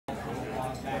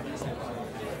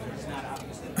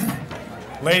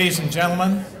Ladies and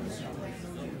gentlemen,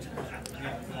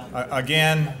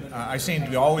 again, I seem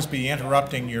to always be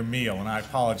interrupting your meal, and I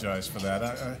apologize for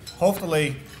that.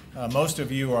 Hopefully, most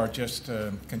of you are just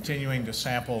continuing to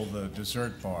sample the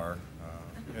dessert bar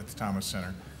at the Thomas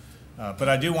Center. But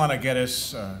I do want to get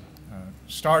us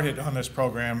started on this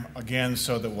program again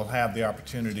so that we'll have the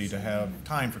opportunity to have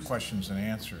time for questions and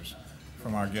answers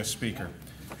from our guest speaker.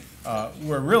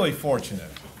 We're really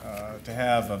fortunate to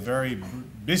have a very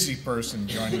busy person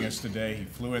joining us today. He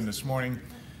flew in this morning.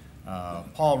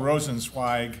 Paul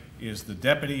Rosenzweig is the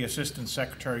Deputy Assistant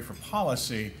Secretary for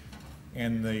Policy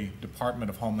in the Department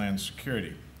of Homeland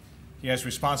Security. He has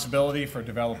responsibility for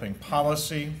developing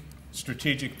policy,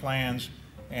 strategic plans,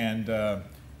 and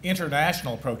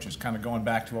international approaches, kind of going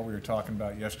back to what we were talking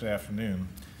about yesterday afternoon,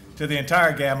 to the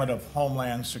entire gamut of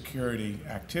Homeland Security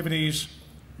activities,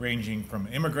 ranging from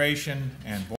immigration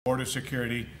and border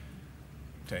security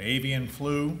to avian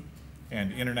flu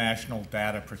and international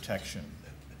data protection.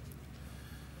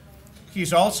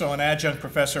 He's also an adjunct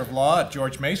professor of law at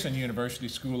George Mason University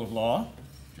School of Law,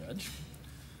 Judge,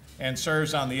 and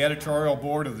serves on the editorial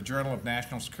board of the Journal of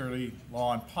National Security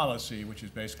Law and Policy, which is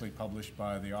basically published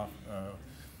by the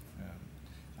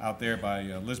out there by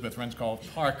Elizabeth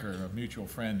Rensgall-Parker, a mutual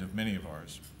friend of many of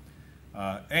ours.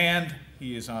 And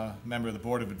he is a member of the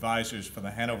Board of Advisors for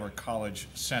the Hanover College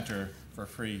Center for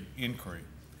Free Inquiry.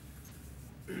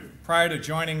 Prior to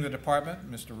joining the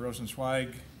department, Mr.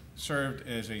 Rosenzweig served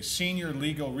as a senior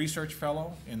legal research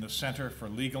fellow in the Center for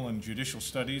Legal and Judicial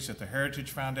Studies at the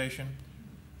Heritage Foundation,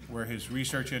 where his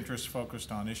research interests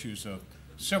focused on issues of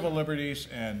civil liberties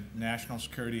and national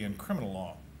security and criminal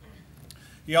law.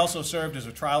 He also served as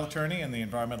a trial attorney in the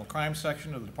Environmental Crime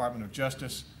Section of the Department of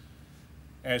Justice,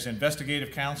 as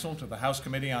investigative counsel to the House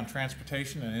Committee on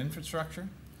Transportation and Infrastructure,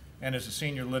 and as a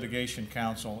senior litigation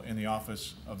counsel in the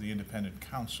Office of the Independent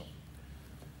Counsel.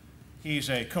 He's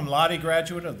a cum laude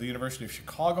graduate of the University of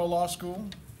Chicago Law School.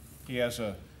 He has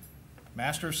a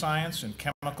Master of Science in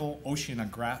Chemical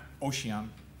Oceanography,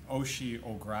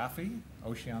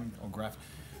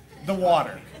 the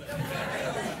water.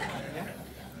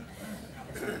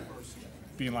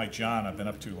 Being like John, I've been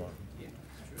up too long.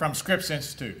 From Scripps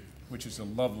Institute, which is a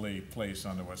lovely place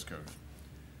on the West Coast,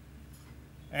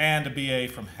 and a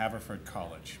BA from Haverford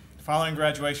College. Following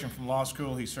graduation from law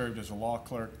school, he served as a law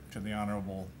clerk to the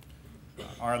Honorable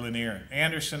R. Lanier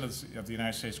Anderson of the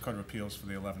United States Court of Appeals for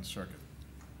the 11th Circuit.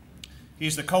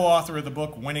 He's the co-author of the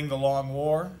book Winning the Long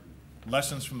War,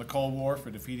 Lessons from the Cold War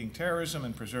for Defeating Terrorism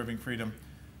and Preserving Freedom,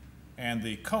 and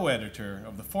the co-editor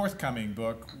of the forthcoming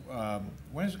book.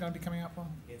 When is it going to be coming out,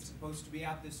 Paul? It's supposed to be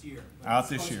out this year. Out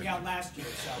this year. It's supposed to be out last year,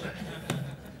 so.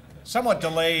 Somewhat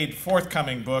delayed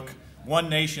forthcoming book, One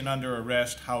Nation Under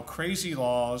Arrest, How Crazy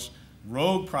Laws,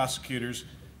 Rogue Prosecutors,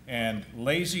 and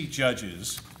Lazy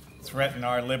Judges Threaten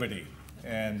Our Liberty.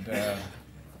 And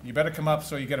you better come up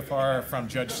so you get a far from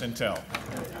Judge Sintel.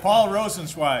 Paul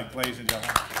Rosenzweig, ladies and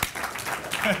gentlemen.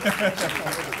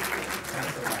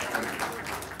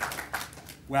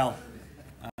 Well,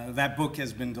 that book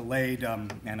has been delayed,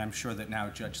 and I'm sure that now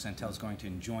Judge Sintel is going to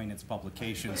enjoin its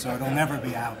publication, so it'll never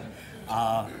be out.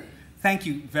 Thank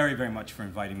you very, very much for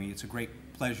inviting me. It's a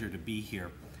great pleasure to be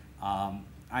here.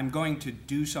 I'm going to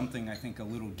do something I think a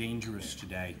little dangerous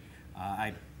today.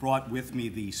 I brought with me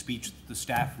the speech the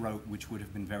staff wrote, which would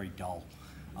have been very dull.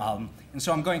 And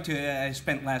so I'm going to, I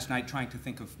spent last night trying to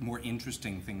think of more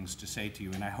interesting things to say to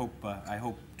you, and I hope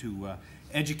to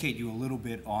educate you a little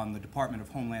bit on the Department of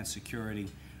Homeland Security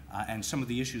and some of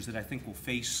the issues that I think will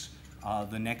face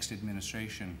the next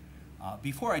administration.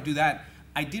 Before I do that,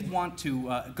 I did want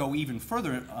to go even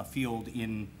further afield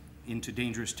into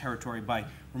dangerous territory by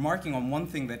remarking on one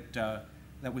thing that,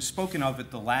 that was spoken of at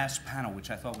the last panel,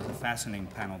 which I thought was a fascinating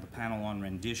panel, the panel on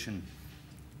rendition.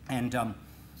 And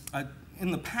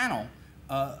in the panel,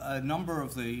 a number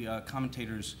of the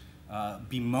commentators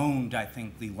bemoaned, I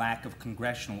think, the lack of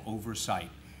congressional oversight.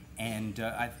 And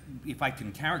if I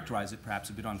can characterize it perhaps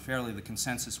a bit unfairly, the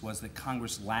consensus was that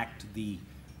Congress lacked the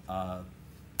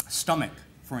stomach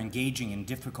for engaging in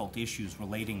difficult issues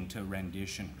relating to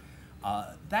rendition.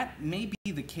 That may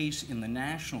be the case in the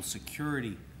national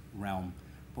security realm,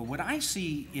 but what I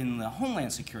see in the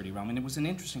Homeland Security realm, and it was an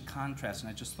interesting contrast, and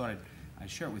I just thought I'd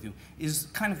share it with you, is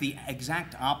kind of the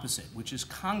exact opposite, which is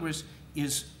Congress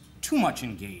is too much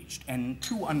engaged, and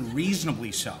too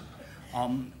unreasonably so.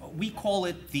 We call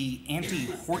it the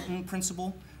anti-Horton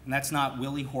principle, and that's not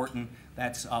Willie Horton,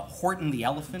 that's Horton the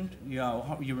elephant. You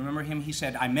remember him? He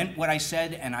said, "I meant what I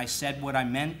said, and I said what I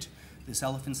meant." This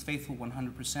elephant's faithful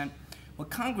 100%. What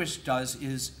Congress does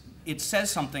is it says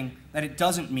something that it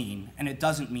doesn't mean, and it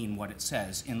doesn't mean what it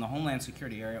says in the Homeland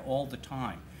Security area all the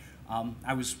time.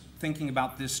 I was thinking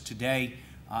about this today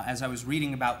as I was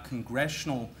reading about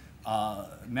congressional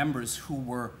members who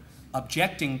were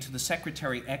objecting to the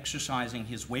Secretary exercising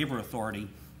his waiver authority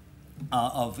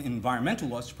of environmental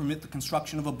laws to permit the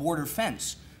construction of a border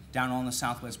fence down on the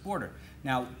southwest border.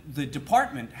 Now, the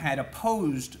department had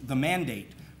opposed the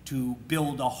mandate to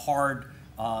build a hard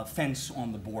fence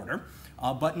on the border,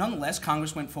 but nonetheless,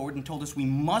 Congress went forward and told us we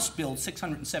must build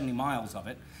 670 miles of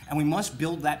it, and we must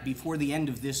build that before the end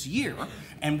of this year,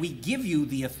 and we give you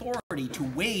the authority to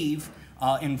waive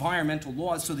environmental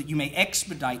laws so that you may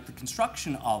expedite the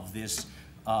construction of this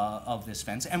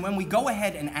fence. And when we go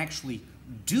ahead and actually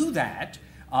do that,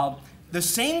 the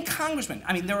same congressman,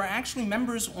 I mean, there are actually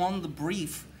members on the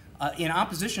brief in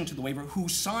opposition to the waiver who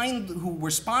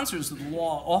were sponsors of the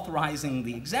law authorizing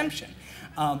the exemption.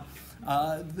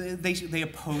 They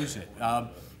oppose it.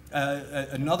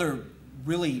 Another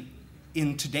really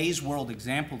in today's world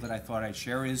example that I thought I'd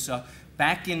share is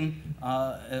back in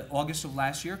August of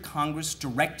last year, Congress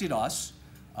directed us,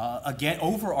 again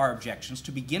over our objections,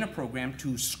 to begin a program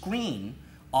to screen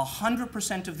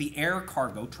 100% of the air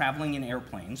cargo traveling in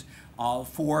airplanes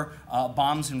for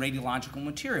bombs and radiological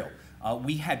material.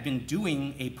 We had been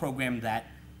doing a program that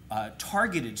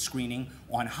targeted screening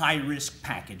on high-risk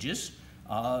packages,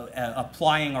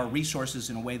 applying our resources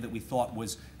in a way that we thought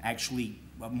was actually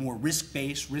more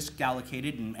risk-based,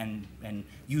 risk-allocated, and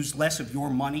used less of your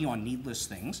money on needless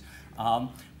things.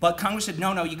 But Congress said,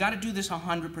 no, you got to do this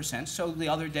 100%. So the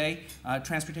other day,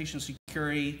 Transportation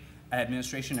Security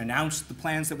Administration announced the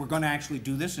plans that we're going to actually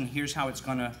do this, and here's how it's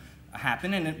going to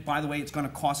happen. And by the way, it's going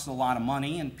to cost a lot of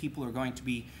money, and people are going to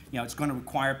be, it's going to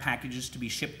require packages to be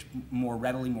shipped more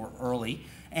readily, more early.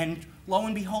 And lo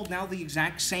and behold, now the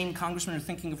exact same congressmen are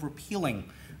thinking of repealing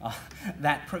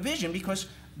that provision because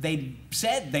they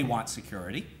said they want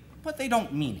security, but they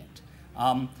don't mean it.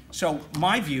 So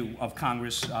my view of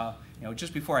Congress,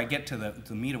 just before I get to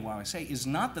the meat of what I say, is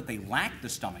not that they lack the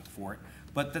stomach for it,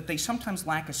 but that they sometimes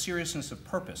lack a seriousness of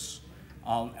purpose,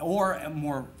 or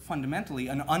more fundamentally,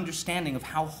 an understanding of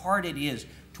how hard it is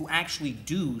to actually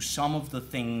do some of the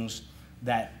things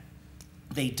that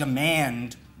they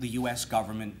demand the U.S.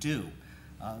 government do,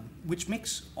 which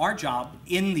makes our job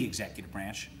in the executive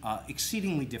branch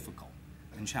exceedingly difficult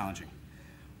and challenging.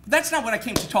 But that's not what I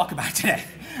came to talk about today.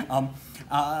 What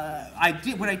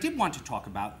I did want to talk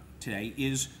about today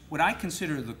is what I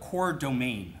consider the core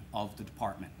domain of the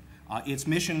department, its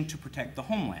mission to protect the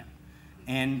homeland.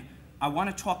 And I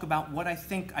want to talk about what I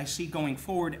think I see going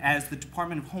forward as the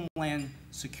Department of Homeland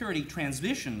Security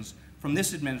transitions from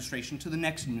this administration to the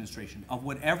next administration, of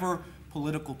whatever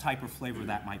political type or flavor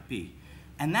that might be.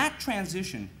 And that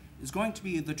transition is going to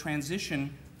be the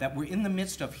transition that we're in the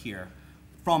midst of here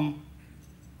from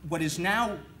what is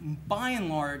now, by and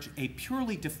large, a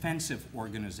purely defensive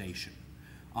organization.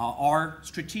 Our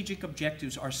strategic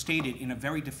objectives are stated in a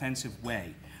very defensive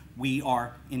way. We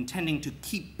are intending to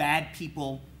keep bad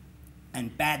people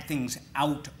and bad things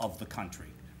out of the country,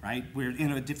 right? We're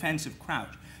in a defensive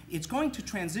crouch. It's going to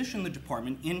transition the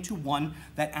department into one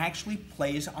that actually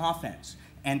plays offense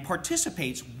and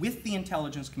participates with the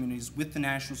intelligence communities, with the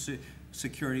national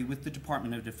security, with the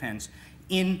Department of Defense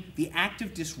in the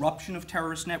active disruption of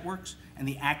terrorist networks and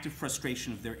the active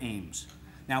frustration of their aims.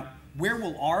 Now, where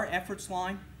will our efforts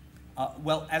lie?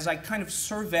 Well, as I kind of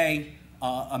survey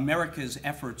America's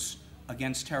efforts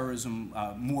against terrorism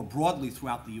more broadly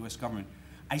throughout the U.S. government,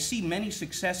 I see many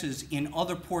successes in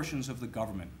other portions of the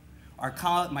government.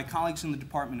 My colleagues in the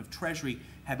Department of Treasury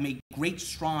have made great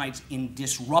strides in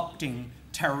disrupting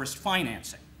terrorist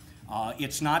financing.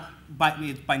 It's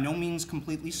by no means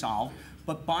completely solved,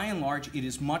 but by and large, it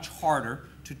is much harder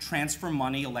to transfer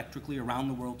money electrically around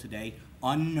the world today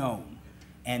unknown.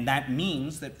 And that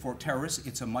means that for terrorists,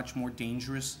 it's a much more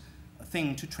dangerous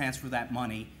thing to transfer that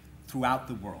money throughout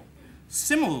the world.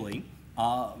 Similarly,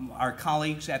 our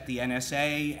colleagues at the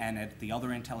NSA and at the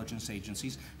other intelligence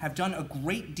agencies have done a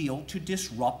great deal to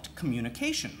disrupt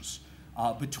communications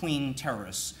between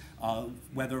terrorists,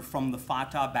 whether from the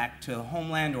Fatah back to the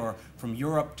homeland or from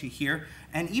Europe to here.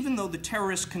 And even though the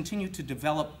terrorists continue to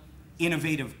develop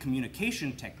innovative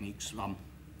communication techniques, the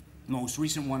most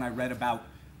recent one I read about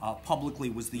publicly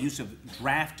was the use of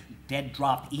draft dead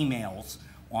drop emails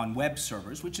on web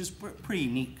servers, which is a pretty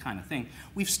neat kind of thing.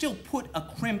 We've still put a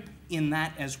crimp in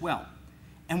that as well.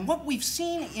 And what we've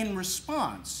seen in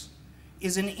response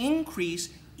is an increase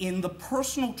in the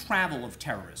personal travel of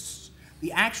terrorists,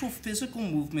 the actual physical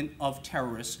movement of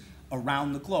terrorists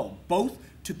around the globe, both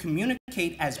to communicate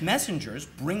as messengers,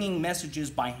 bringing messages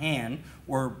by hand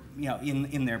or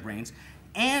in their brains,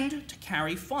 and to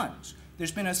carry funds.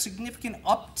 There's been a significant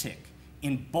uptick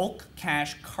in bulk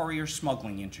cash courier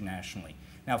smuggling internationally.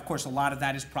 Now, of course, a lot of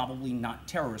that is probably not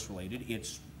terrorist related.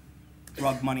 It's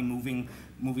drug money moving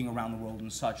around the world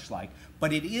and such like.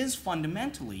 But it is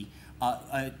fundamentally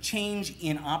a change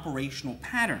in operational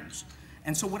patterns.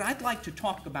 And so what I'd like to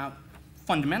talk about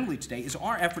fundamentally today is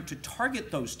our effort to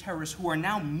target those terrorists who are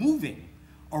now moving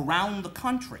around the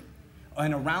country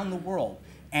and around the world,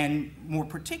 and more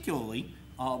particularly,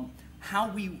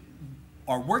 how we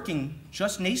are working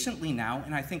just nascently now,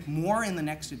 and I think more in the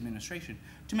next administration,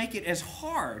 to make it as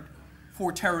hard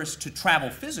for terrorists to travel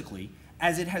physically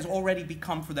as it has already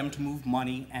become for them to move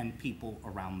money and people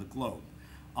around the globe.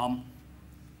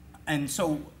 And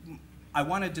so I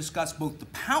want to discuss both the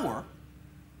power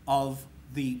of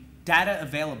the data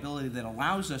availability that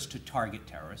allows us to target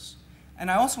terrorists,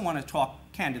 and I also want to talk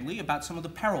candidly about some of the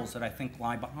perils that I think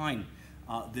lie behind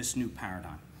this new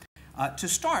paradigm. To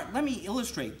start, let me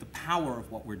illustrate the power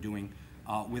of what we're doing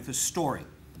with a story.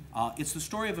 It's the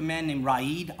story of a man named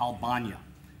Raed Albania.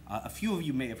 A few of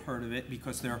you may have heard of it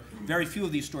because there are very few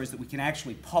of these stories that we can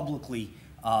actually publicly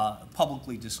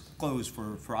disclose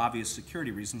for obvious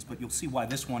security reasons, but you'll see why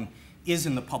this one is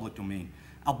in the public domain.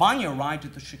 Albania arrived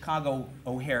at the Chicago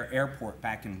O'Hare Airport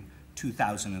back in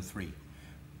 2003.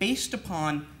 Based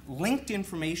upon linked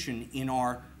information in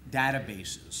our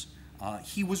databases,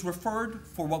 he was referred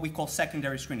for what we call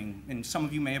secondary screening, and some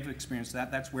of you may have experienced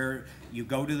that. That's where you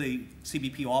go to the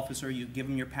CBP officer, you give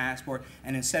him your passport,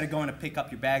 and instead of going to pick up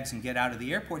your bags and get out of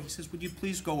the airport, he says, would you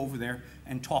please go over there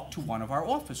and talk to one of our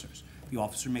officers? The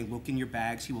officer may look in your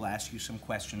bags, he will ask you some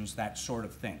questions, that sort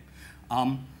of thing.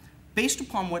 Based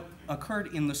upon what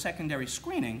occurred in the secondary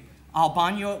screening,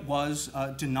 Albania was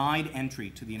denied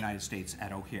entry to the United States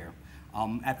at O'Hare.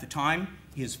 At the time,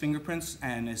 his fingerprints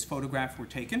and his photograph were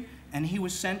taken, and he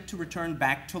was sent to return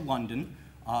back to London,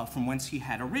 from whence he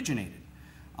had originated.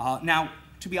 Now,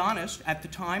 to be honest, at the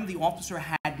time, the officer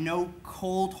had no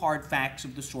cold, hard facts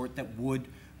of the sort that would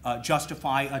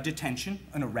justify a detention,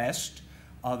 an arrest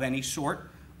of any sort,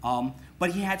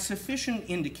 but he had sufficient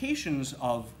indications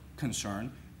of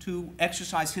concern to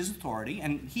exercise his authority,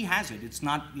 and he has it.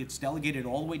 It's delegated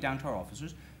all the way down to our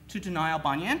officers to deny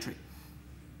Albania entry.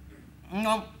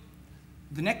 Well,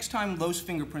 the next time those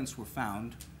fingerprints were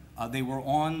found, they were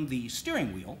on the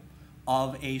steering wheel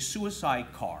of a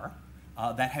suicide car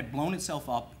that had blown itself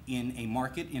up in a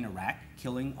market in Iraq,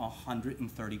 killing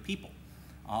 130 people.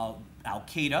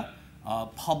 Al-Qaeda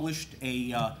published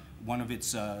one of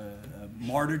its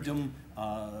martyrdom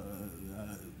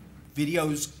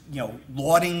videos,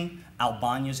 lauding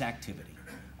Albania's activity.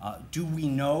 Do we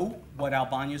know what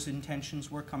Albania's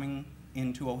intentions were coming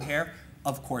into O'Hare?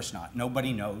 Of course not.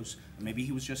 Nobody knows. Maybe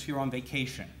he was just here on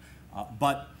vacation.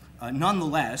 But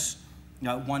nonetheless,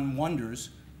 one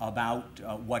wonders about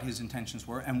what his intentions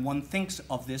were, and one thinks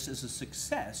of this as a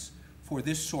success for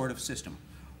this sort of system.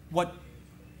 What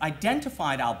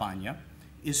identified Albania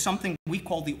is something we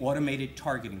call the automated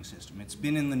targeting system. It's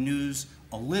been in the news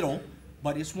a little,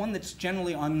 but it's one that's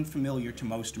generally unfamiliar to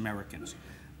most Americans.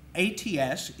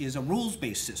 ATS is a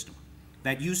rules-based system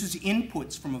that uses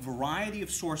inputs from a variety of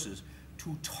sources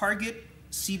to target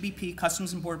CBP,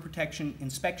 Customs and Border Protection,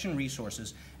 inspection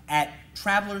resources at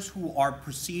travelers who are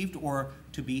perceived or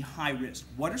to be high risk.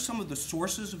 What are some of the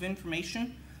sources of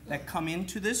information that come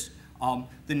into this? The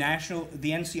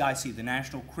NCIC, the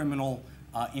National Criminal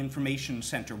Information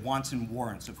Center, wants and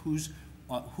warrants of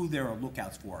who there are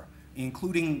lookouts for,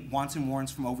 including wants and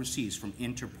warrants from overseas, from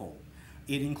Interpol.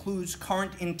 It includes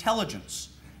current intelligence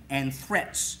and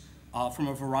threats from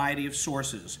a variety of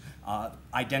sources,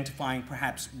 identifying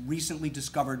perhaps recently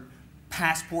discovered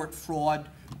passport fraud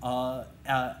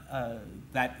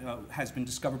that has been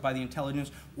discovered by the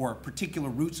intelligence, or particular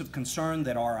routes of concern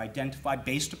that are identified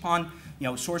based upon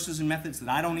sources and methods that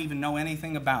I don't even know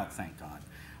anything about, thank God.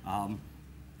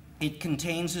 It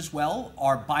contains as well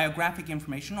our biographic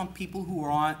information on people who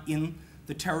are in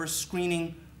the terrorist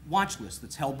screening watch list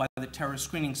that's held by the Terrorist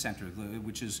Screening Center,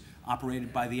 which is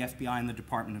operated by the FBI and the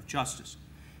Department of Justice.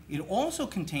 It also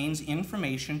contains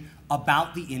information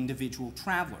about the individual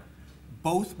traveler,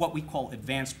 both what we call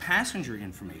advanced passenger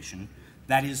information,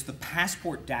 that is the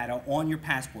passport data on your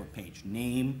passport page,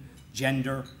 name,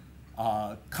 gender,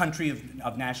 country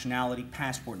of nationality,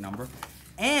 passport number,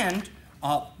 and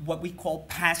what we call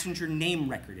passenger name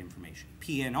record information,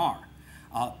 PNR.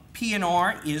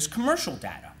 PNR is commercial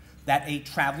data that a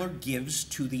traveler gives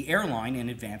to the airline in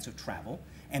advance of travel,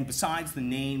 and besides the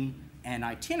name and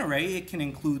itinerary, it can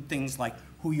include things like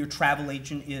who your travel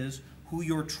agent is, who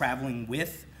you're traveling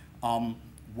with,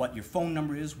 what your phone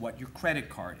number is, what your credit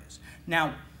card is.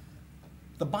 Now,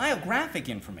 the biographic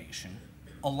information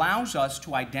allows us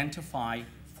to identify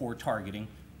for targeting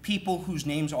people whose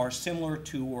names are similar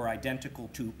to or identical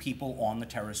to people on the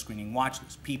terrorist screening watch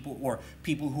list, people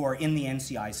who are in the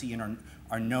NCIC and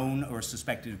are known or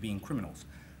suspected of being criminals.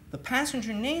 The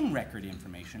passenger name record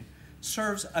information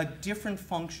serves a different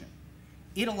function.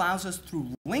 It allows us through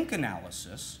link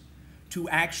analysis to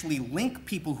actually link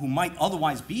people who might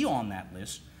otherwise be on that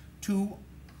list to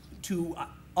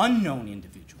unknown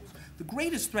individuals. The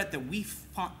greatest threat that we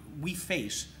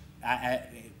face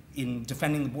in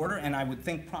defending the border, and I would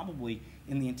think probably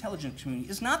in the intelligence community,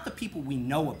 is not the people we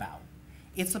know about.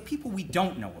 It's the people we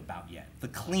don't know about yet, the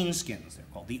cleanskins, they're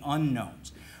called, the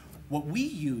unknowns. What we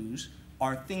use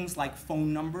are things like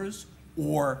phone numbers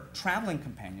or traveling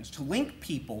companions to link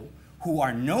people who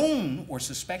are known or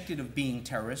suspected of being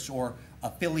terrorists or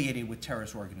affiliated with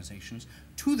terrorist organizations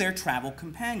to their travel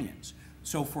companions.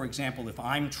 So, for example, if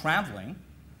I'm traveling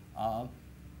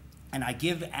and I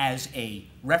give as a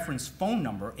reference phone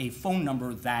number a phone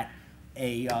number that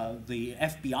the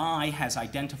FBI has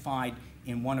identified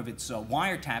in one of its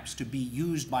wiretaps to be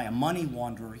used by a money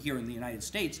launderer here in the United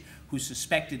States who's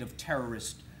suspected of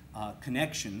terrorist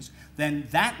connections, then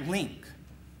that link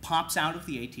pops out of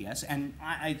the ATS, and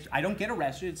I don't get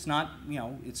arrested. It's not,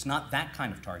 it's not that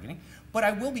kind of targeting, but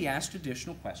I will be asked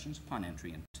additional questions upon entry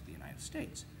into the United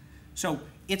States. So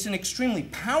it's an extremely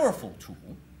powerful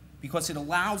tool because it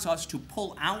allows us to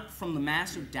pull out from the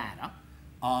massive data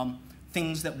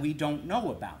things that we don't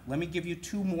know about. Let me give you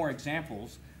two more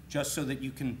examples just so that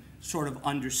you can sort of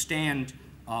understand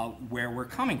where we're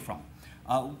coming from.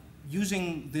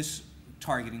 Using this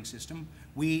targeting system,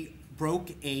 we broke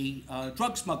a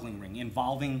drug smuggling ring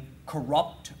involving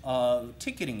corrupt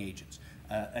ticketing agents.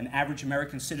 An average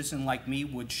American citizen like me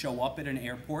would show up at an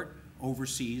airport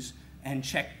overseas and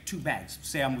check 2 bags.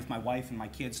 Say I'm with my wife and my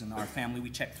kids and our family, we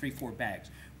check 3, 4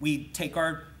 bags. We take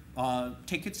our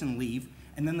tickets and leave,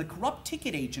 and then the corrupt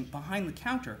ticket agent behind the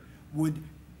counter would,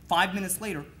 5 minutes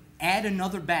later, add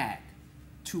another bag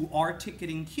to our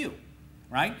ticketing queue,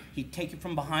 right? He'd take it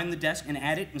from behind the desk and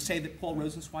add it and say that Paul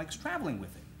Rosenzweig's traveling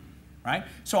with it, right?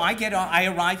 So I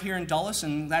arrive here in Dulles,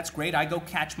 and that's great. I go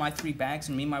catch my 3 bags,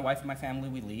 and me, my wife, and my family,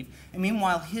 we leave. And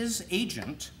meanwhile, his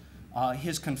agent,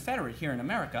 his confederate here in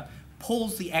America,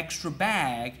 pulls the extra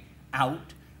bag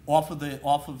out off of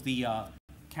the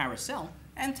carousel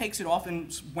and takes it off,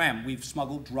 and wham, we've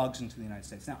smuggled drugs into the United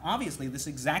States. Now, obviously, this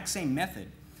exact same method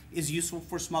is useful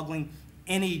for smuggling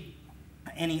any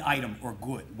item or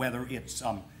good, whether it's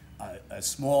a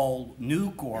small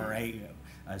nuke or a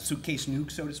suitcase nuke,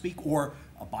 so to speak, or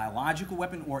a biological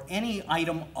weapon, or any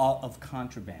item of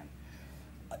contraband.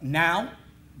 Now,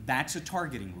 that's a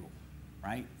targeting rule,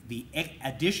 right? The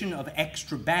addition of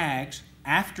extra bags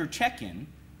after check-in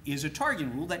is a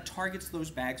targeting rule that targets those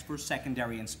bags for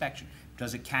secondary inspection.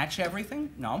 Does it catch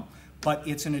everything? No, but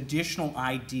it's an additional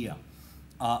idea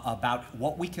about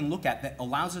what we can look at that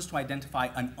allows us to identify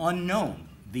an unknown,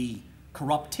 the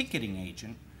corrupt ticketing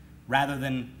agent, rather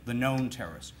than the known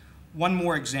terrorist. One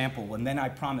more example, and then I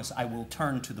promise I will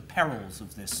turn to the perils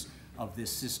of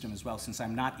this system as well, since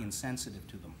I'm not insensitive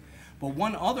to them. But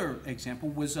one other example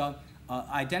was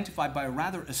identified by a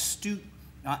rather astute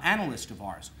analyst of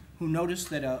ours, who noticed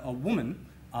that a woman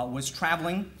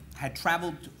had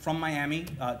traveled from Miami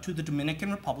to the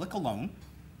Dominican Republic alone,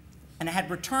 and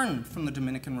had returned from the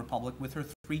Dominican Republic with her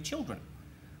 3 children.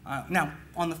 Now,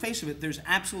 on the face of it, there's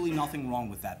absolutely nothing wrong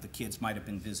with that. The kids might have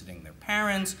been visiting their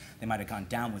parents, they might have gone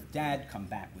down with dad, come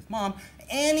back with mom,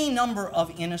 any number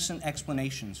of innocent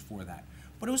explanations for that.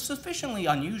 But it was sufficiently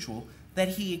unusual that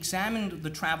he examined the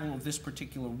travel of this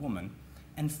particular woman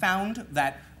and found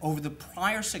that over the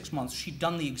prior 6 months, she'd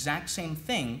done the exact same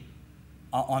thing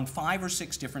on 5 or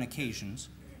 6 different occasions,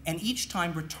 and each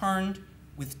time returned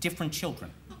with different children.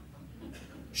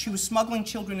 She was smuggling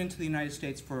children into the United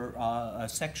States for a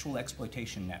sexual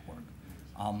exploitation network.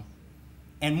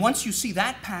 And once you see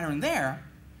that pattern there,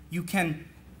 you can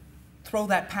throw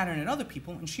that pattern at other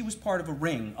people, and she was part of a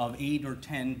ring of 8 or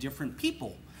 10 different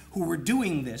people who were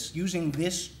doing this, using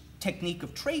this technique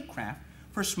of tradecraft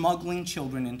for smuggling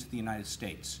children into the United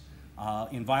States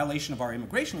in violation of our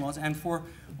immigration laws and for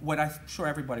what I'm sure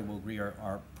everybody will agree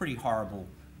are pretty horrible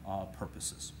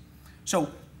purposes.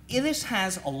 So this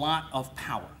has a lot of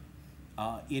power.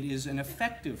 It is an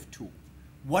effective tool.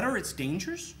 What are its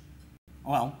dangers?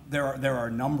 Well, there are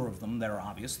a number of them that are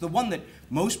obvious. The one that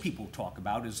most people talk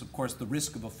about is, of course, the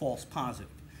risk of a false positive,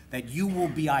 that you will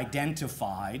be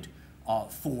identified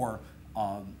for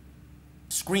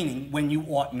screening when you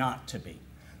ought not to be.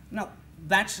 Now,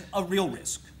 that's a real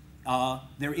risk.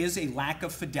 There is a lack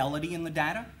of fidelity in the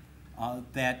data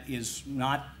that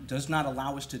does not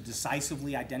allow us to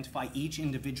decisively identify each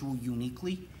individual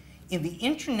uniquely. In the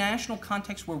international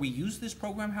context where we use this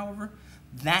program, however,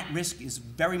 that risk is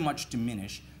very much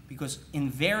diminished because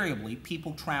invariably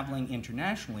people traveling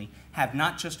internationally have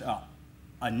not just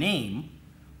a name,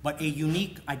 but a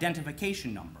unique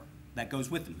identification number that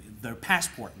goes with them, their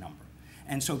passport number.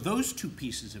 And so those two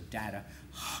pieces of data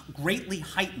greatly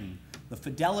heighten the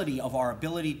fidelity of our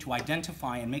ability to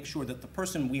identify and make sure that the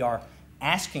person we are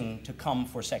asking to come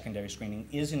for secondary screening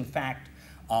is in fact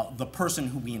the person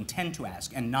who we intend to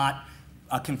ask, and not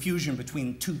a confusion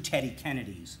between two Teddy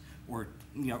Kennedys or,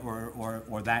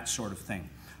 or that sort of thing.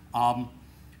 A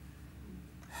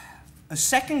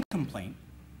second complaint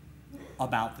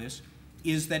about this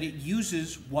is that it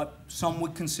uses what some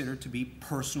would consider to be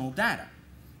personal data.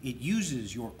 It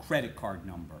uses your credit card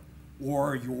number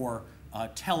or your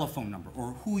telephone number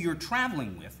or who you're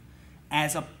traveling with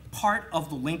as a part of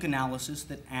the link analysis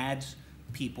that adds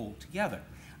people together.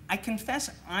 I confess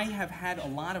I have had a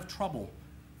lot of trouble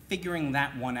figuring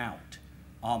that one out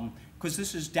because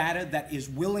this is data that is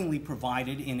willingly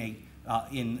provided in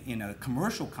a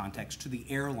commercial context to the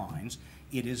airlines.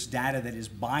 It is data that is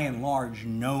by and large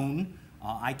known.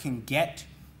 I can get,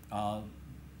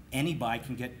 anybody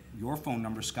can get your phone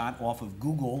number, Scott, off of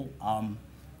Google,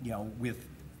 with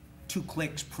 2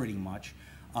 clicks pretty much.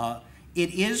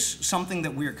 It is something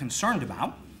that we're concerned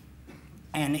about,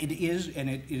 and it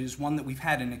is one that we've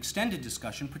had an extended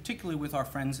discussion, particularly with our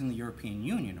friends in the European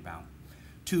Union about.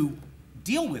 To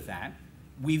deal with that,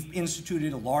 we've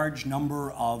instituted a large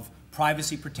number of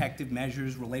privacy protective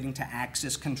measures relating to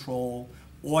access control,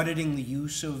 auditing the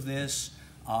use of this.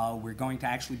 We're going to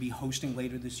actually be hosting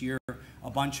later this year a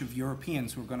bunch of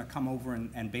Europeans who are going to come over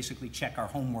and basically check our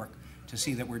homework to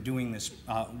see that we're doing this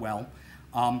well.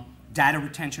 Data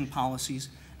retention policies,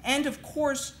 and of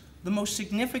course, the most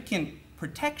significant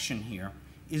protection here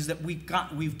is that we've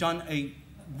done a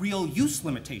real use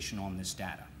limitation on this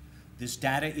data. This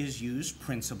data is used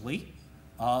principally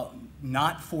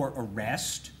not for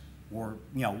arrest or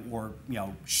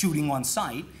shooting on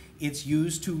sight. It's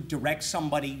used to direct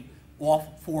somebody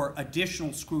off for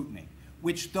additional scrutiny,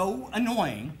 which, though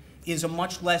annoying, is a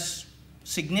much less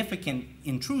significant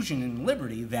intrusion in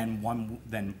liberty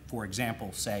than, for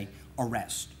example, say,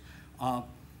 arrest.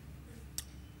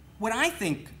 What I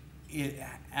think,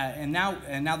 and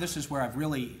now this is where I'm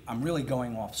really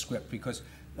going off script, because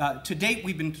to date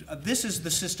this is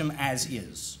the system as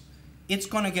is. It's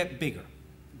going to get bigger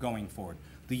going forward.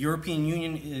 The European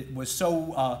Union was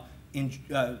so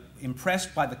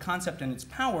impressed by the concept and its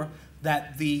power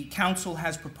that the Council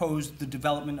has proposed the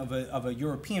development of a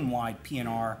European-wide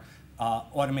PNR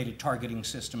automated targeting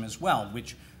system as well,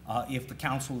 which, if the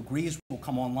Council agrees, will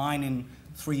come online in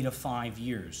 3 to 5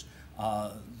 years.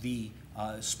 The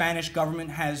Spanish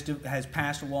government has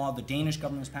passed a law, the Danish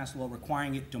government has passed a law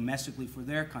requiring it domestically for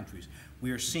their countries.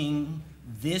 We are seeing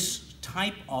this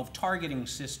type of targeting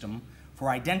system for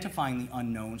identifying the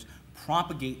unknowns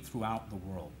propagate throughout the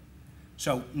world.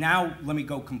 So now let me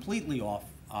go completely off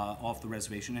the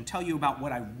reservation and tell you about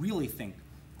what I really think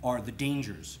are the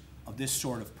dangers of this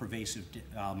sort of pervasive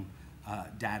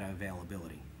data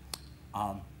availability.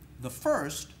 The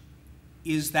first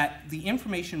is that the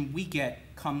information we get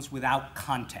comes without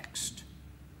context.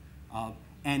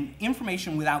 And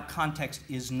information without context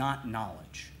is not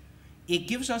knowledge. It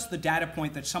gives us the data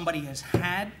point that somebody has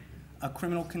had a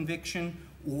criminal conviction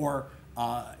or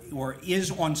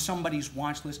is on somebody's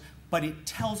watch list, but it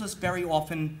tells us very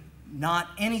often not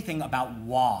anything about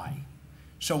why.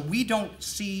 So we don't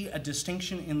see a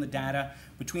distinction in the data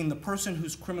between the person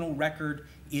whose criminal record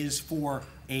is for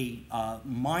a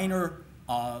minor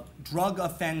drug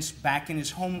offense back in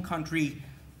his home country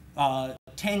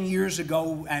 10 years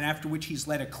ago, and after which he's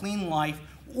led a clean life,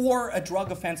 or a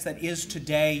drug offense that is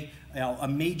today a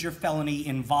major felony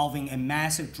involving a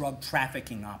massive drug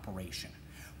trafficking operation.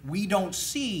 We don't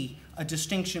see a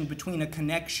distinction between a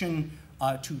connection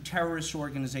to terrorist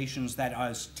organizations that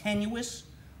is tenuous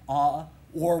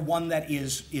or one that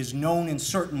is known and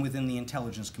certain within the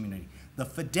intelligence community. The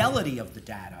fidelity of the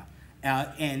data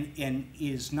and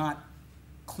is not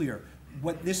clear.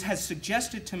 What this has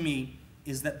suggested to me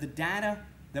is that the data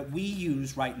that we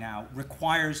use right now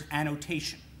requires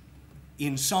annotation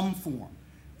in some form.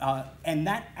 And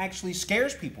that actually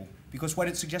scares people, because what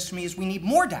it suggests to me is we need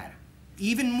more data,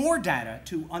 even more data,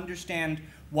 to understand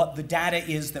what the data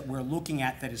is that we're looking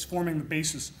at that is forming the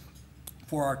basis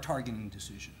for our targeting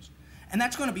decisions. And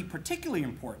that's going to be particularly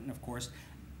important, of course,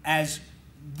 as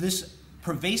this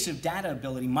pervasive data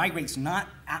ability migrates not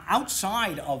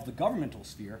outside of the governmental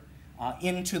sphere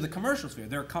into the commercial sphere.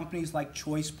 There are companies like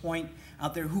ChoicePoint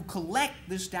out there who collect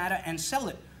this data and sell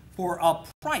it for a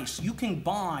price. You can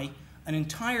buy an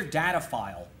entire data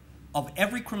file of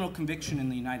every criminal conviction in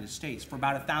the United States for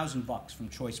about $1,000 from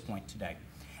ChoicePoint today.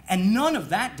 And none of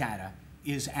that data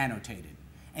is annotated.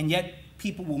 And yet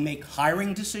people will make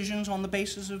hiring decisions on the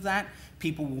basis of that.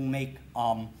 People will make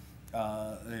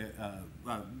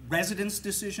residence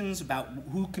decisions about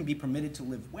who can be permitted to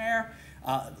live where,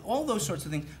 all those sorts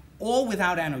of things, all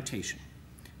without annotation.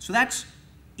 So that's,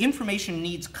 information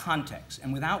needs context,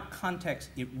 and without context,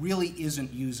 it really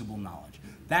isn't usable knowledge.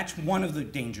 That's one of the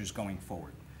dangers going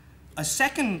forward. A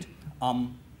second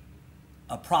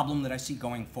a problem that I see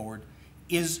going forward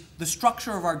is the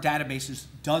structure of our databases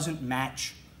doesn't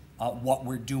match what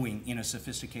we're doing in a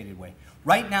sophisticated way.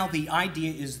 Right now, the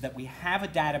idea is that we have a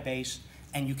database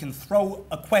and you can throw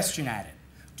a question at it.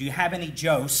 Do you have any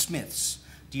Joe Smiths?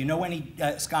 Do you know any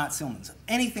Scott Silmans?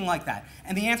 Anything like that.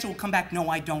 And the answer will come back, no,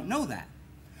 I don't know that.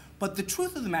 But the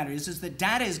truth of the matter is that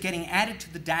data is getting added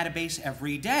to the database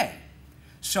every day.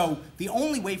 So the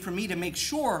only way for me to make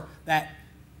sure that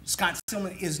Scott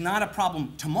Silman is not a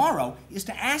problem tomorrow is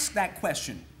to ask that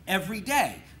question every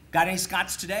day. Got any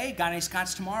Scotts today? Got any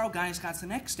Scotts tomorrow? Got any Scotts the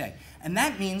next day? And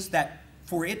that means that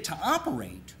for it to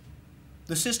operate,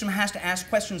 the system has to ask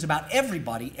questions about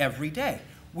everybody every day,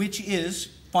 which is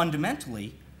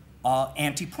fundamentally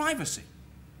anti-privacy.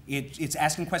 It's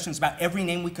asking questions about every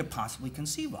name we could possibly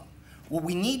conceive of. What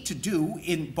we need to do,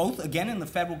 in both, again, in the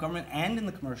federal government and in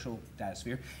the commercial data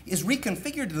sphere, is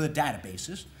reconfigure the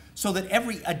databases so that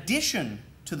every addition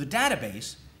to the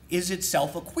database is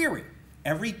itself a query.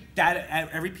 Every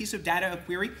piece of data a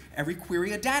query, every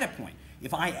query a data point.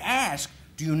 If I ask,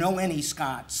 do you know any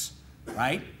Scots,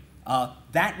 right?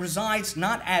 That resides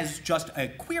not as just a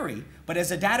query, but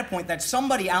as a data point that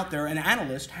somebody out there, an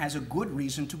analyst, has a good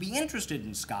reason to be interested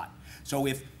in Scott. So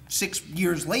if 6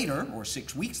 years later, or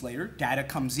 6 weeks later, data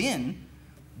comes in,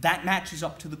 that matches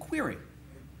up to the query,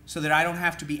 so that I don't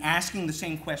have to be asking the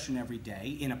same question every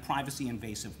day in a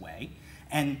privacy-invasive way,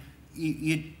 and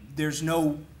there's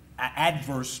no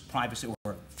adverse privacy,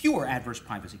 or fewer adverse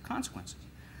privacy consequences.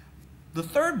 The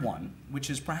third one, which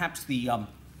is perhaps the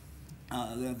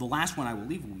last one I will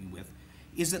leave you with,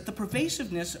 is that the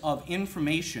pervasiveness of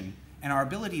information and our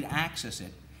ability to access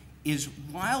it is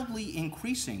wildly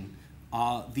increasing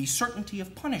the certainty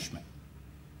of punishment,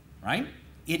 right?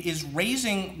 It is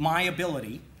raising my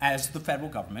ability as the federal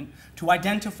government to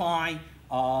identify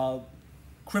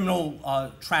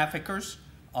criminal traffickers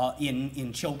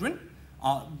in children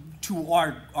to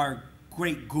our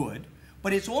great good,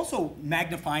 but it's also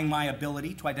magnifying my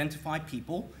ability to identify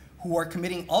people who are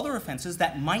committing other offenses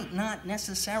that might not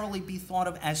necessarily be thought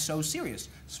of as so serious,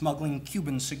 smuggling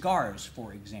Cuban cigars,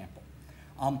 for example.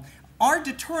 Our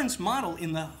deterrence model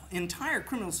in the entire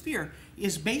criminal sphere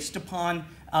is based upon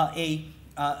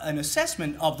an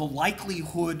assessment of the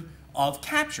likelihood of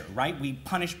capture, right? We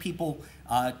punish people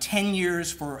 10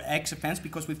 years for X offense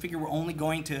because we figure we're only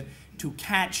going to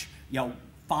catch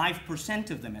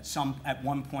 5% of them at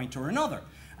one point or another.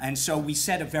 And so we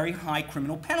set a very high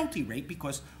criminal penalty rate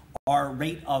because our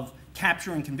rate of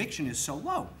capture and conviction is so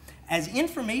low. As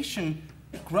information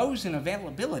grows in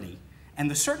availability and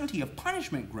the certainty of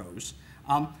punishment grows,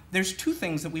 there's two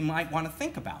things that we might want to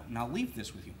think about, and I'll leave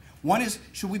this with you. One is,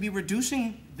 should we be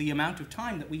reducing the amount of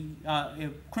time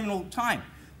that criminal time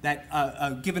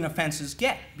that given offenses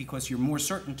get, because you're more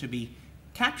certain to be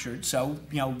captured, so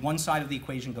one side of the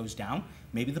equation goes down,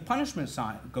 maybe the punishment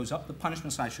side goes up, the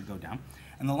punishment side should go down.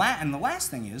 And the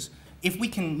last thing is, if we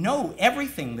can know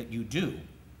everything that you do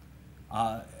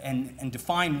and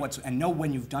define and know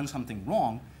when you've done something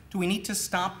wrong, do we need to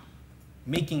stop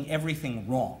making everything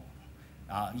wrong?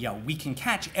 We can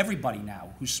catch everybody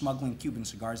now who's smuggling Cuban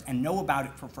cigars and know about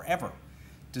it for forever.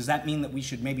 Does that mean that we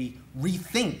should maybe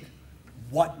rethink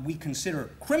what we consider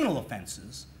criminal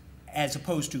offenses as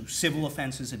opposed to civil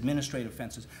offenses, administrative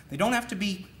offenses? They don't have to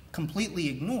be completely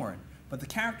ignored, but the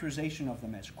characterization of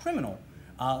them as criminal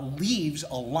leaves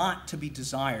a lot to be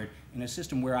desired in a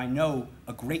system where I know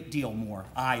a great deal more,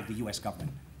 the U.S.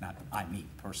 government, not me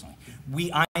personally.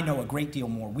 I know a great deal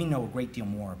more, we know a great deal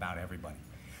more about everybody.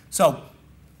 So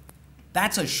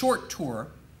that's a short tour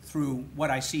through what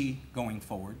I see going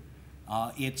forward.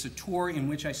 It's a tour in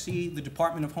which I see the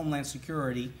Department of Homeland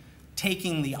Security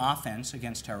taking the offense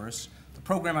against terrorists. The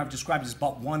program I've described is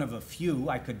but one of a few.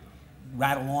 I could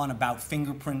rattle on about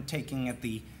fingerprint taking at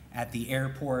the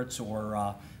airports,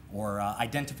 or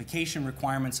identification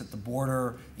requirements at the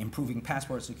border, improving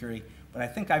passport security, but I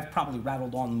think I've probably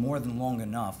rattled on more than long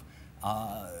enough.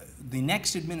 The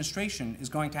next administration is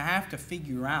going to have to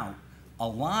figure out a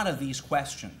lot of these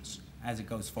questions as it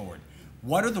goes forward.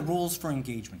 What are the rules for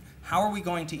engagement? How are we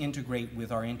going to integrate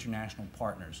with our international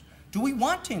partners? Do we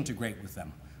want to integrate with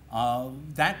them?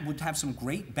 That would have some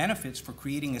great benefits for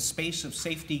creating a space of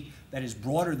safety that is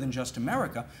broader than just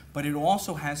America, but it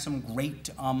also has some great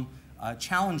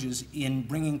challenges in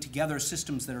bringing together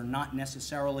systems that are not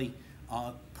necessarily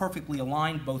perfectly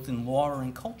aligned both in law or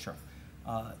in culture.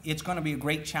 It's going to be a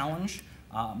great challenge.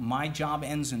 My job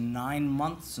ends in 9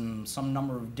 months and some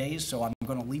number of days, so I'm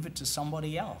going to leave it to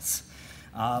somebody else.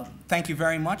 Thank you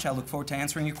very much. I look forward to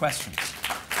answering your questions.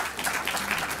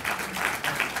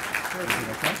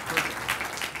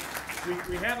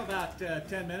 We have about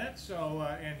 10 minutes, so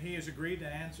and he has agreed to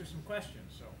answer some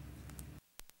questions. So,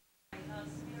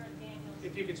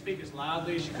 if you could speak as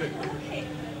loudly as you could. Okay.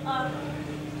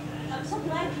 I'm so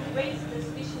glad you raised this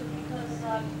issue because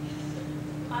I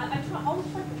always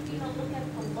try to look at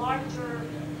the larger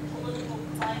political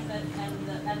climate and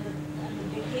the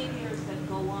behaviors that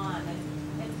go on. And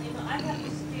I have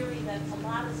this theory that a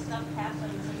lot of stuff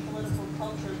happens in political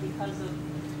culture because of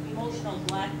emotional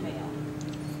blackmail.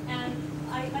 And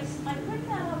I bring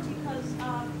that up because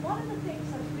one of the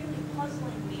things that's really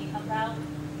puzzling me about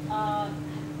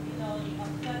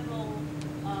federal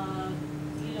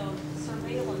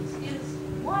surveillance is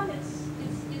one,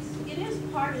 it is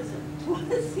partisan.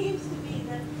 It seems to be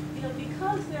that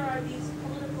because there are these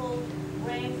political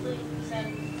wranglings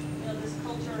and this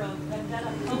culture of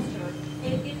vendetta culture,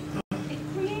 it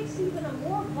creates even a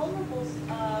more vulnerable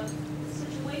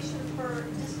situation for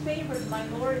disfavored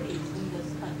minorities in this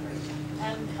country.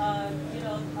 And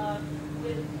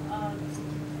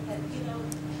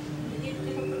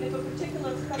if a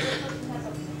particular federal person has a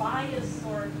bias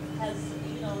or has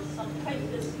some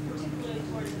prejudice, particularly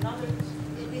towards another,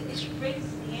 it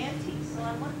raises the ante. So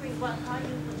I'm wondering how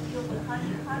you would deal with how do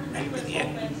you as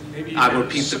Homeland? I will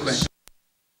repeat the question.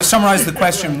 Summarize the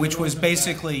question, which was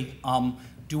basically,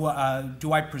 do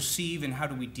I perceive and how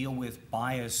do we deal with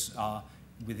bias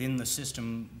within the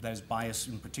system that is biased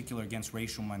in particular against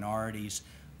racial minorities?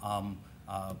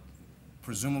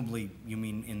 Presumably, you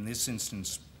mean in this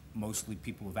instance, mostly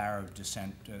people of Arab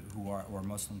descent or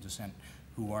Muslim descent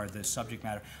who are the subject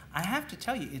matter. I have to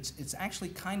tell you, it's actually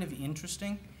kind of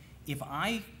interesting. If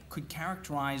I could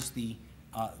characterize the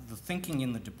thinking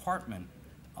in the department,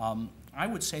 I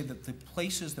would say that the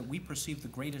places that we perceive the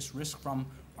greatest risk from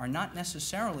are not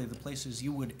necessarily the places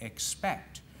you would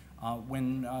expect.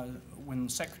 When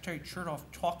Secretary Chertoff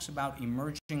talks about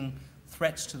emerging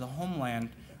threats to the homeland,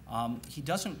 he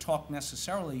doesn't talk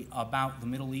necessarily about the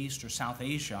Middle East or South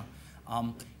Asia.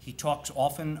 He talks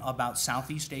often about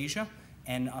Southeast Asia,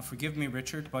 and forgive me,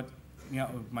 Richard, but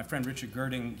my friend Richard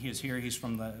Girding, he is here. He's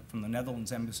from the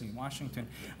Netherlands Embassy in Washington.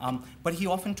 But he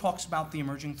often talks about the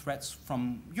emerging threats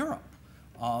from Europe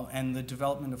and the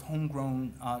development of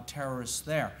homegrown terrorists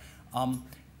there.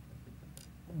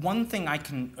 One thing I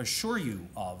can assure you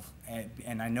of,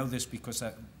 and I know this because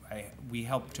we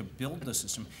helped to build the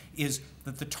system, is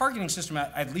that the targeting system,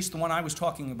 at least the one I was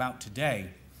talking about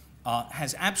today,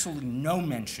 has absolutely no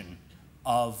mention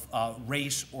of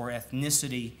race or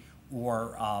ethnicity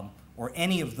or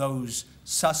any of those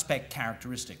suspect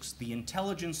characteristics. The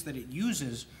intelligence that it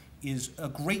uses is a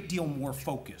great deal more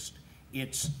focused.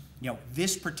 It's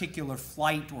this particular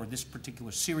flight or this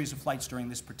particular series of flights during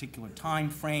this particular time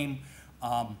frame,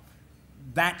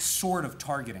 that sort of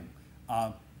targeting.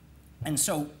 And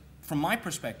so, from my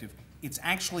perspective, it's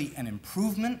actually an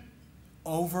improvement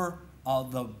over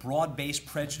the broad-based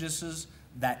prejudices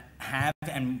that have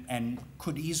and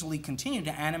could easily continue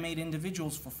to animate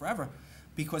individuals for forever,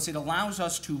 because it allows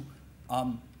us to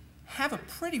have a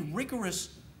pretty rigorous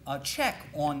check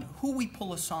on who we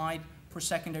pull aside for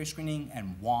secondary screening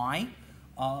and why.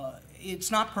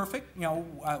 It's not perfect.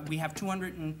 We have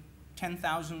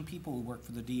 210,000 people who work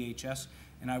for the DHS,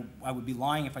 and I would be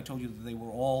lying if I told you that they were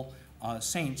all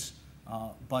saints.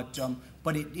 But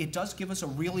it does give us a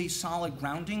really solid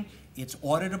grounding. It's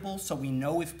auditable, so we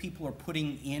know if people are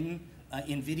putting in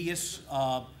invidious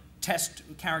test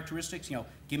characteristics.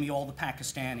 Give me all the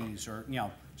Pakistanis, or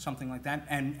something like that.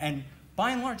 And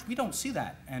by and large, we don't see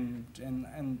that, and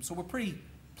so we're pretty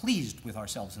pleased with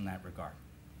ourselves in that regard.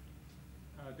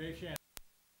 Dave Shannon.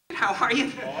 How are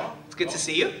you? It's good to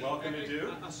see you. Welcome to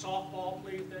do. A softball,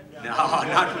 please, Dave. No,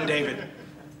 not from David.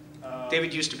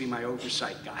 David used to be my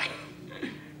oversight guy.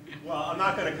 Well, I'm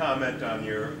not going to comment on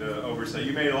the oversight.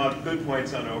 You made a lot of good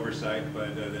points on oversight,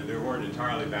 but they weren't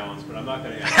entirely balanced. But I'm not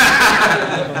going to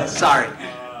answer. Sorry.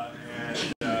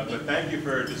 But thank you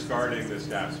for discarding the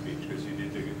staff speech, because you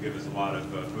did give us a lot of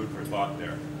food for thought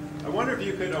there. I wonder if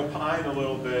you could opine a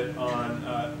little bit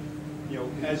on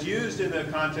as used in the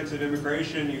context of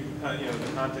immigration,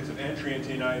 the context of entry into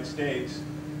the United States,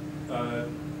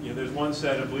 there's one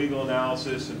set of legal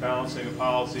analysis and balancing of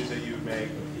policies that you make.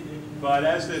 But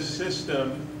as this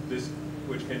system,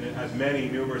 which has many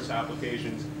numerous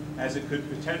applications, as it could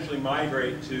potentially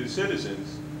migrate to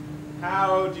citizens,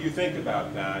 how do you think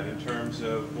about that in terms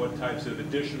of what types of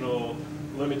additional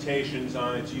limitations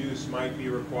on its use might be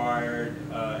required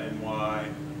and why?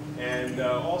 And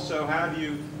also, how do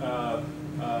you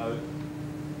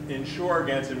ensure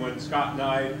against, and when Scott and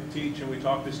I teach and we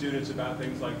talk to students about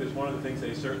things like this, one of the things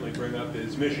they certainly bring up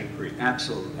is mission creep.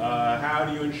 Absolutely. How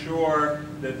do you ensure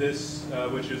that this,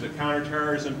 which is a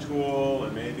counterterrorism tool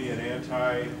and maybe an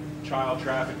anti-child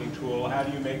trafficking tool, how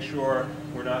do you make sure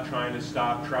we're not trying to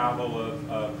stop travel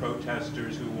of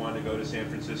protesters who want to go to San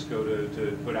Francisco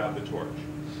to put out the torch?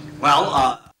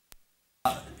 Well,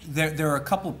 there are a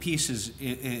couple pieces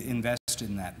invested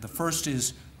in that. The first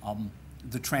is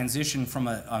the transition from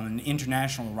an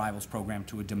international arrivals program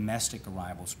to a domestic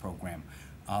arrivals program.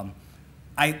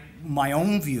 My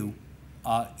own view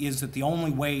is that the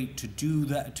only way to do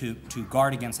that, to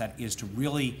guard against that, is to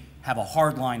really have a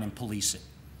hard line and police it.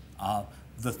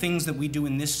 The things that we do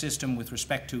in this system with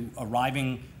respect to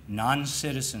arriving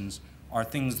non-citizens are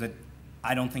things that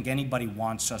I don't think anybody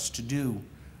wants us to do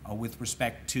with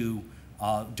respect to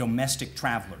domestic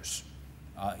travelers.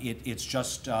 It's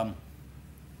just,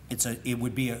 it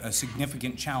would be a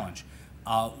significant challenge.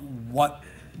 But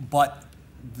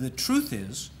the truth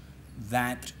is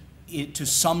that to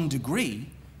some degree,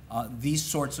 these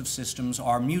sorts of systems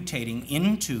are mutating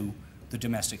into the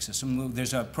domestic system.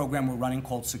 There's a program we're running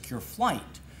called Secure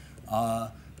Flight,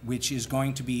 which is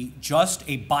going to be just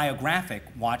a biographic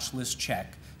watch list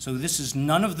check. So this is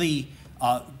none of the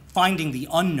finding the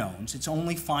unknowns, it's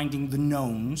only finding the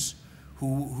knowns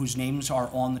whose names are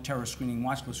on the terrorist screening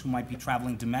watch list, who might be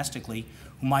traveling domestically,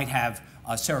 who might have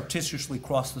surreptitiously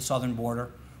crossed the southern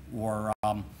border or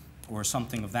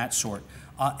something of that sort.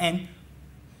 And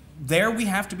there we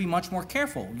have to be much more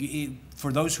careful.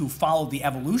 For those who followed the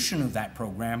evolution of that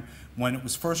program, when it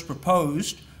was first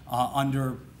proposed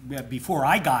before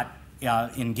I got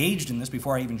engaged in this,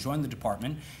 before I even joined the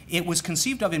department, it was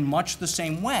conceived of in much the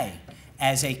same way,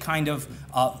 as a kind of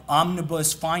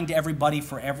omnibus, find everybody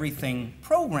for everything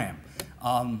program.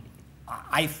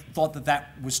 I thought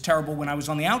that was terrible when I was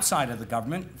on the outside of the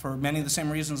government for many of the same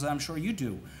reasons that I'm sure you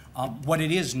do. What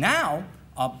it is now,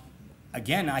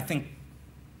 again, I think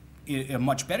a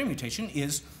much better mutation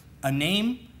is a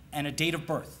name and a date of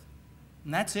birth.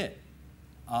 And that's it,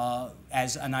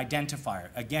 as an identifier.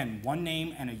 Again, one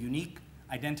name and a unique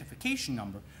identification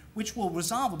number, which will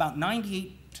resolve about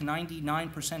 98 to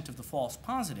 99% of the false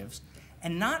positives,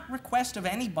 and not request of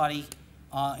anybody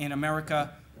in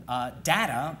America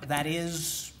data that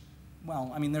is,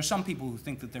 well, I mean, there's some people who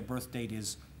think that their birth date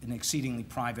is an exceedingly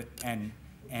private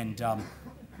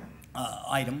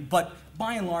item, but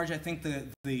by and large, I think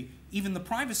even the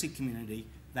privacy community,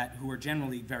 who are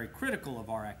generally very critical of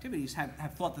our activities,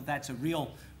 have thought that that's a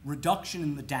real reduction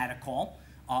in the data call,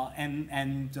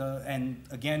 and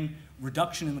again,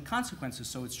 reduction in the consequences.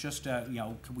 So it's just,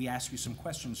 could we ask you some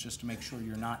questions just to make sure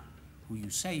you're not who you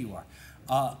say you are?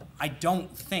 I don't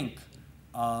think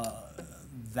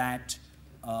that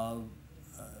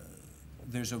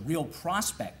there's a real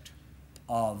prospect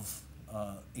of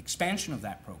expansion of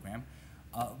that program.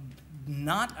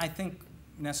 Not, I think,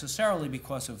 necessarily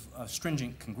because of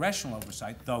stringent congressional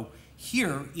oversight, though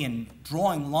here in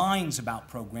drawing lines about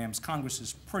programs, Congress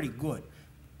is pretty good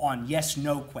on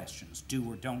yes-no questions, do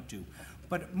or don't do.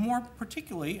 But more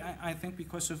particularly, I think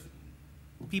because of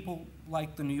people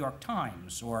like the New York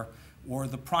Times or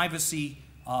the privacy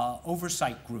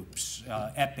oversight groups,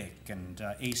 EPIC and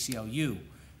ACLU,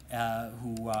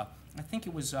 who I think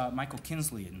it was Michael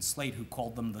Kinsley in Slate who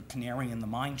called them the canary in the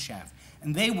mine shaft.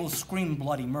 And they will scream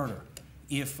bloody murder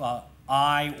if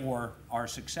I or our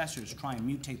successors try and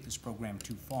mutate this program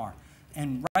too far.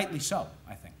 And rightly so,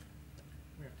 I think.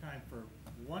 We have time for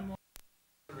one more.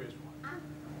 There is one.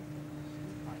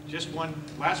 All right, just one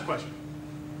last question.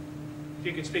 If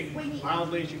you could speak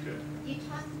loudly as you could. You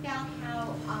talked about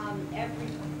how every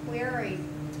query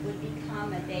would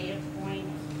become a data point,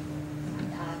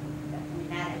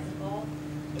 that as a goal.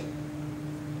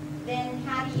 Then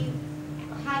how do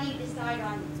you decide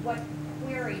on what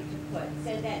query to put?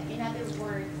 So that, in other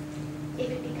words, if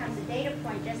it becomes a data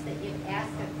point, just that you've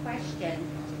asked a question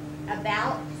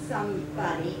about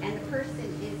somebody and the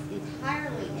person is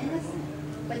entirely innocent,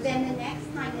 but then the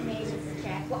next time the name is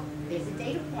checked, well, there's a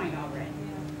data point already.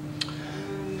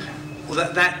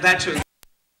 Well, that's a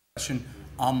question.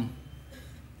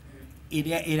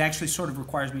 it actually sort of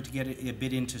requires me to get a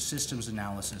bit into systems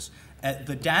analysis.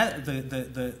 The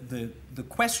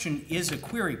question is a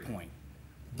query point,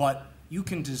 but you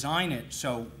can design it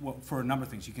so, for a number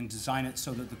of things. You can design it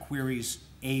so that the queries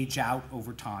age out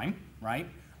over time, right?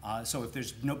 So if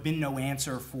there's been no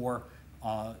answer for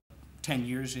 10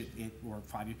 years or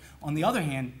 5 years. On the other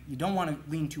hand, you don't want to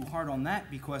lean too hard on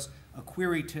that, because a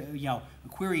query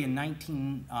in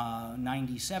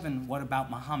 1997, what about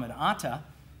Muhammad Atta,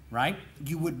 right?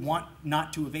 You would want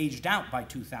not to have aged out by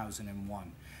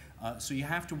 2001. So you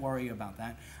have to worry about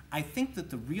that. I think that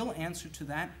the real answer to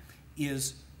that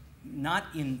is not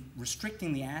in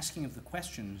restricting the asking of the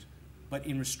questions, but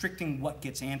in restricting what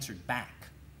gets answered back,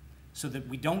 so that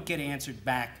we don't get answered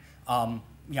back,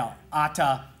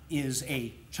 Atta is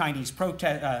a Chinese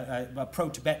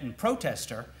pro-Tibetan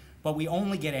protester, but we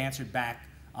only get answered back,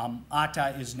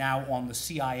 Atta is now on the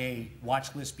CIA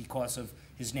watch list because of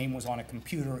his name was on a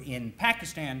computer in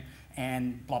Pakistan,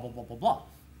 and blah, blah, blah, blah,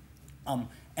 blah.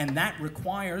 And that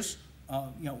requires,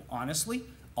 honestly,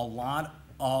 a lot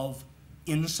of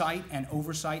insight and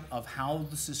oversight of how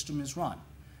the system is run.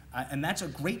 And that's a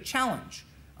great challenge,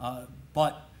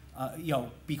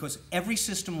 because every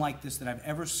system like this that I've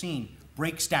ever seen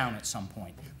breaks down at some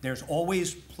point. There's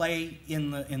always play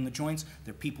in the joints.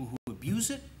 There are people who abuse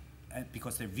it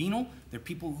because they're venal. There are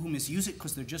people who misuse it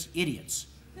because they're just idiots.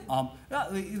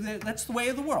 That's the way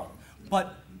of the world.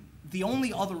 But the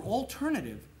only other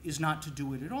alternative is not to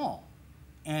do it at all.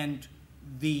 And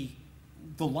the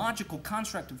logical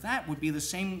construct of that would be the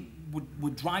same,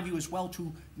 would drive you as well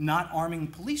to not arming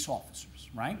police officers,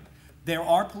 right? There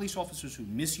are police officers who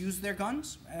misuse their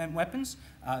guns and weapons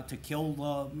to kill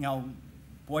the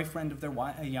boyfriend of their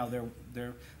wife,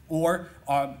 or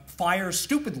fire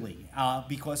stupidly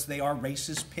because they are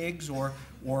racist pigs or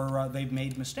they've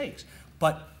made mistakes.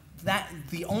 But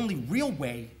the only real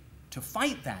way to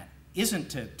fight that isn't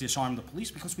to disarm the police,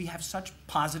 because we have such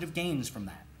positive gains from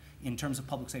that in terms of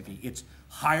public safety. It's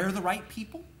hire the right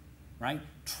people, right?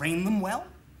 Train them well.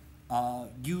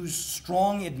 Use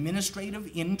strong administrative,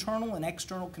 internal and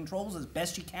external controls as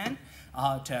best you can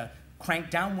to crank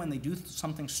down when they do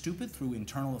something stupid through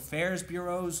internal affairs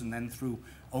bureaus and then through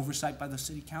oversight by the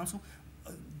city council.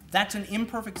 That's an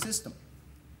imperfect system.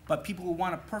 But people who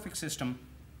want a perfect system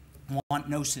want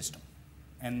no system.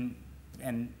 And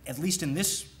at least in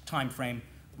this time frame,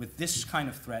 with this kind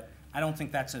of threat, I don't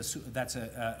think that's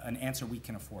an answer we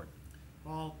can afford.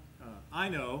 Paul, I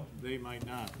know they might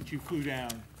not, but you flew down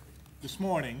this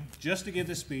morning just to give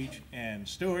the speech, and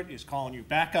Stuart is calling you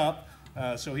back up,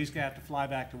 so he's going to have to fly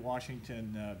back to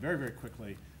Washington very, very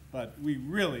quickly. But we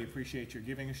really appreciate your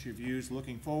giving us your views,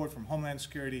 looking forward from Homeland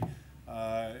Security,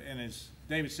 and as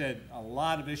David said, a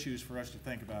lot of issues for us to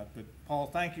think about. But Paul,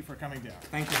 thank you for coming down.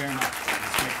 Thank you very much.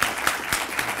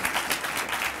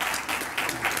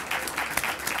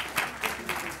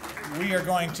 We are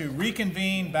going to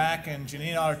reconvene back in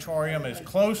Janine Auditorium as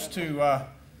close to,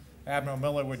 Admiral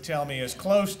Miller would tell me, as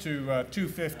close to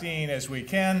 2:15 as we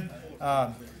can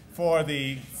for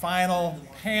the final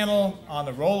panel on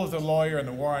the role of the lawyer in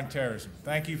the war on terrorism.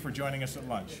 Thank you for joining us at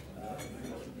lunch.